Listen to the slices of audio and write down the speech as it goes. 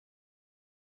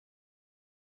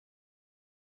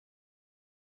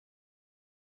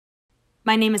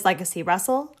My name is Legacy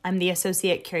Russell. I'm the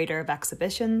Associate Curator of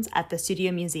Exhibitions at the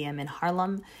Studio Museum in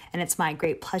Harlem, and it's my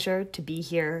great pleasure to be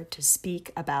here to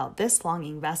speak about this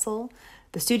longing vessel,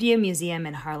 the Studio Museum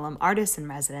in Harlem Artists in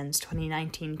Residence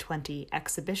 2019-20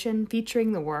 exhibition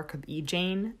featuring the work of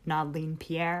Jane, Naudline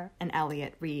Pierre, and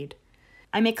Elliot Reed.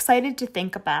 I'm excited to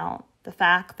think about the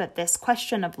fact that this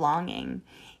question of longing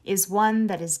is one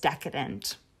that is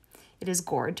decadent. It is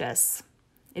gorgeous.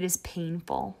 It is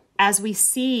painful. As we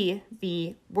see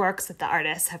the works that the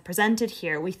artists have presented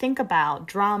here, we think about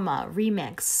drama,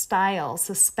 remix, style,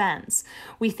 suspense.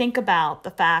 We think about the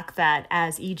fact that,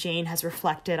 as Jane has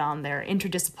reflected on their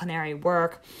interdisciplinary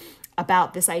work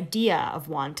about this idea of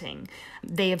wanting,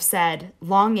 they have said,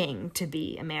 longing to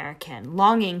be American,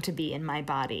 longing to be in my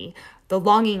body, the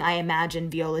longing I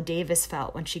imagine Viola Davis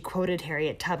felt when she quoted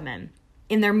Harriet Tubman.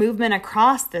 In their movement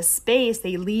across this space,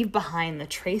 they leave behind the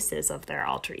traces of their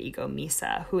alter ego,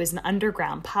 Misa, who is an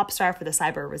underground pop star for the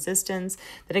cyber resistance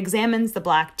that examines the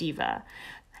Black diva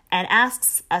and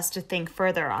asks us to think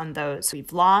further on those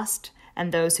we've lost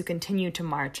and those who continue to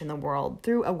march in the world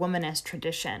through a womanist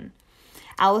tradition.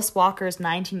 Alice Walker's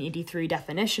 1983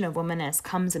 definition of womanist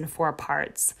comes in 4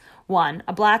 parts. 1,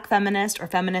 a Black feminist or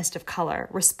feminist of color,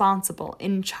 responsible,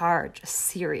 in charge,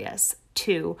 serious.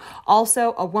 2,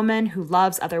 also a woman who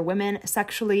loves other women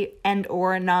sexually and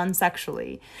or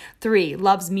non-sexually. 3,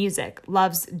 loves music,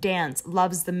 loves dance,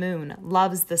 loves the moon,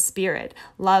 loves the spirit,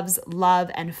 loves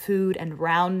love and food and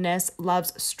roundness,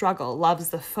 loves struggle, loves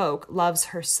the folk, loves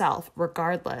herself,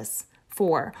 regardless.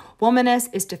 4, womanist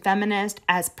is to feminist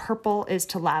as purple is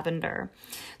to lavender.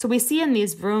 So we see in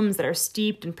these rooms that are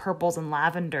steeped in purples and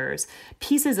lavenders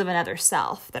pieces of another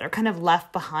self that are kind of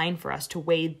left behind for us to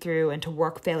wade through and to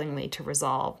work failingly to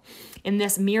resolve. In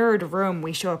this mirrored room,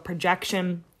 we show a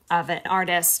projection of an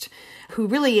artist who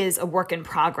really is a work in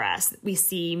progress. We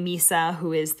see Misa,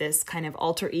 who is this kind of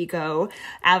alter ego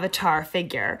avatar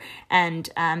figure, and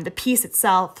the piece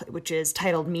itself, which is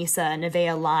titled Misa,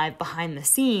 Nevaeh Live Behind the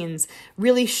Scenes,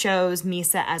 really shows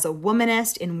Misa as a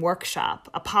womanist in workshop,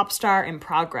 a pop star in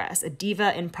progress, a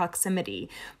diva in proximity,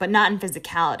 but not in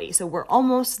physicality. So we're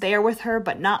almost there with her,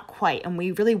 but not quite, and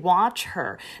we really watch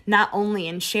her, not only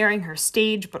in sharing her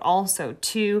stage, but also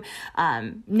to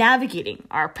navigating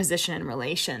our position in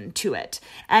relation to it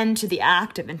and to the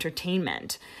act of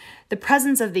entertainment. The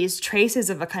presence of these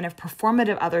traces of a kind of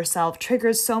performative other self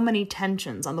triggers so many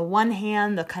tensions. On the one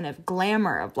hand, the kind of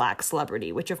glamour of Black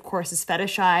celebrity, which of course is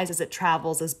fetishized as it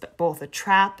travels as both a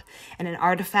trap and an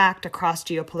artifact across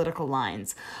geopolitical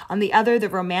lines. On the other, the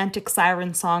romantic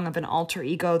siren song of an alter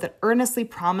ego that earnestly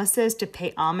promises to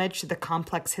pay homage to the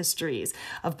complex histories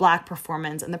of Black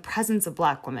performance and the presence of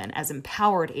Black women as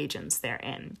empowered agents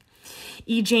therein.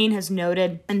 Jane has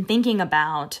noted, in thinking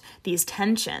about these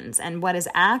tensions and what is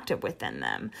active within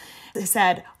them, they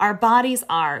said, our bodies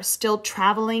are still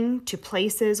traveling to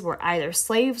places where either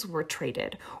slaves were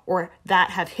traded or that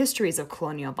have histories of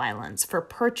colonial violence for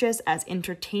purchase as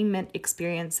entertainment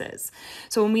experiences.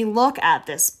 So when we look at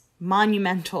this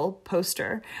monumental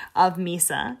poster of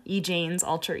Misa, Jane's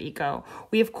alter ego,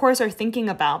 we of course are thinking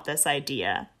about this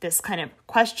idea, this kind of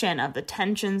question of the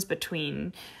tensions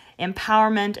between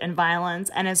empowerment and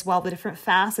violence, and as well the different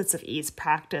facets of E's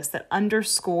practice that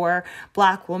underscore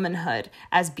Black womanhood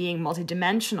as being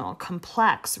multidimensional,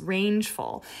 complex,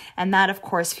 rangeful, and that of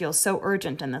course feels so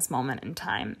urgent in this moment in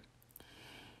time.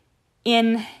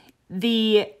 In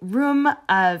the room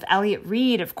of Elliot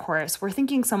Reed, of course, we're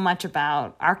thinking so much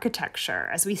about architecture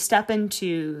as we step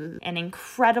into an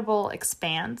incredible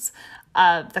expanse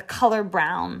of the color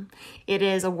brown. It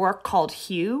is a work called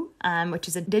Hue, which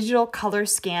is a digital color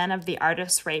scan of the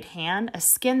artist's right hand, a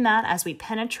skin that, as we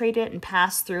penetrate it and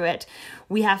pass through it,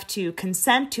 we have to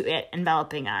consent to it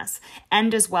enveloping us,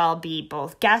 and as well be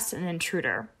both guest and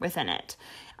intruder within it.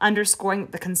 Underscoring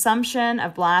the consumption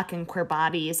of Black and queer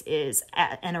bodies is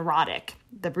an erotic.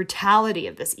 The brutality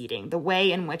of this eating, the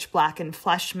way in which Black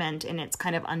enfleshment in its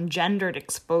kind of ungendered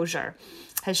exposure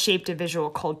has shaped a visual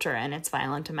culture and its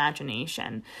violent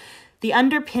imagination. The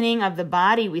underpinning of the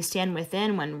body we stand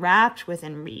within when wrapped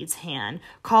within Reed's hand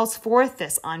calls forth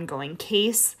this ongoing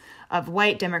case of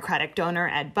white Democratic donor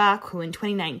Ed Buck, who in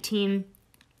 2019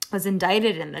 was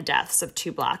indicted in the deaths of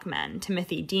 2 Black men,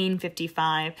 Timothy Dean,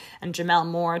 55, and Jamel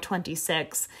Moore,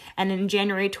 26, and in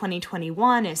January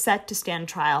 2021 is set to stand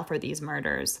trial for these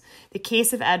murders. The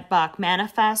case of Ed Buck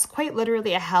manifests quite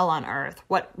literally a hell on earth,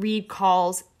 what Reed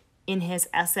calls in his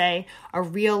essay, A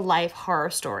Real-Life Horror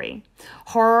Story.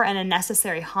 Horror and a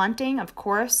necessary haunting, of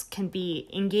course, can be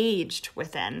engaged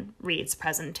within Reed's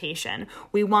presentation.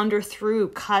 We wander through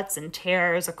cuts and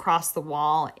tears across the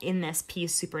wall in this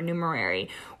piece supernumerary,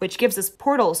 which gives us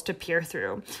portals to peer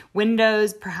through,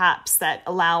 windows perhaps that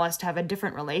allow us to have a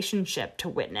different relationship to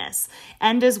witness.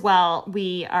 And as well,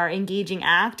 we are engaging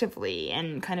actively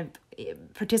and kind of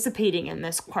participating in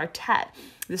this quartet,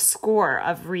 the score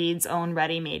of Reed's own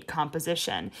ready-made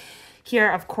composition.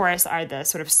 Here, of course, are the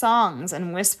sort of songs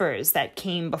and whispers that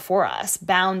came before us,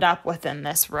 bound up within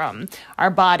this room.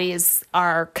 Our bodies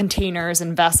are containers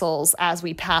and vessels as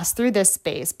we pass through this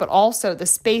space, but also the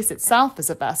space itself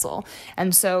is a vessel,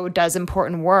 and so does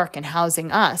important work in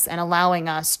housing us and allowing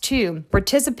us to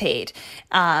participate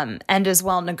and as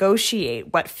well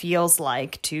negotiate what feels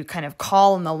like, to kind of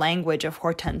call in the language of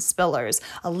Hortense Spillers,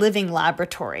 a living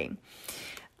laboratory.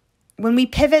 When we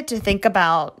pivot to think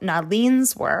about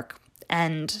Naudline's work,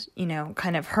 and,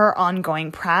 kind of her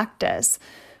ongoing practice,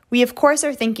 we, of course,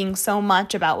 are thinking so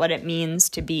much about what it means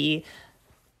to be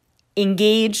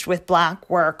engaged with Black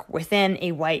work within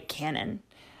a white canon.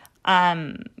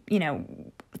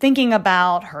 Thinking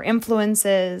about her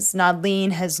influences,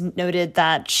 Naudline has noted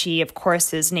that she, of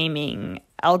course, is naming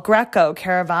El Greco,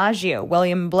 Caravaggio,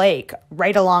 William Blake,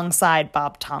 right alongside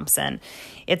Bob Thompson.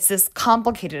 It's this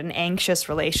complicated and anxious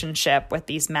relationship with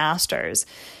these masters.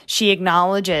 She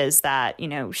acknowledges that,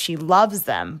 she loves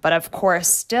them, but of course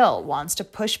still wants to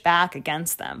push back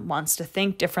against them, wants to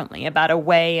think differently about a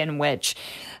way in which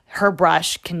her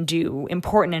brush can do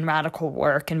important and radical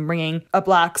work in bringing a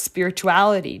Black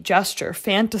spirituality, gesture,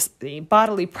 fantasy,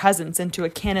 bodily presence into a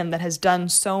canon that has done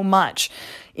so much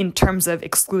in terms of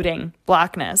excluding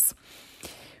Blackness.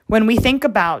 When we think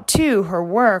about, too, her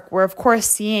work, we're, of course,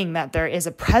 seeing that there is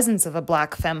a presence of a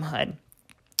Black femmehood.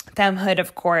 Femmehood,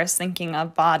 of course, thinking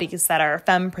of bodies that are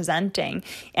femme-presenting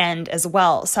and as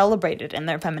well celebrated in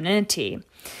their femininity.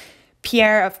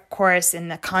 Pierre, of course, in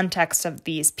the context of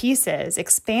these pieces,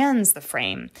 expands the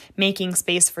frame, making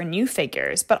space for new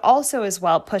figures, but also as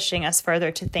well pushing us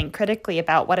further to think critically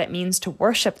about what it means to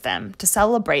worship them, to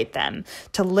celebrate them,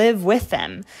 to live with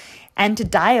them, and to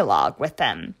dialogue with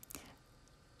them.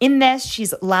 In this,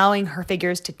 she's allowing her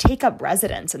figures to take up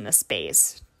residence in the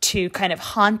space, to kind of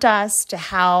haunt us, to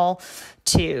howl,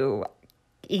 to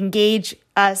engage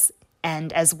us,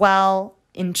 and as well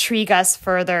intrigue us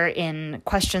further in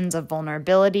questions of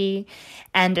vulnerability,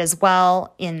 and as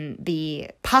well in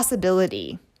the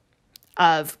possibility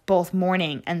of both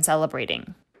mourning and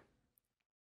celebrating.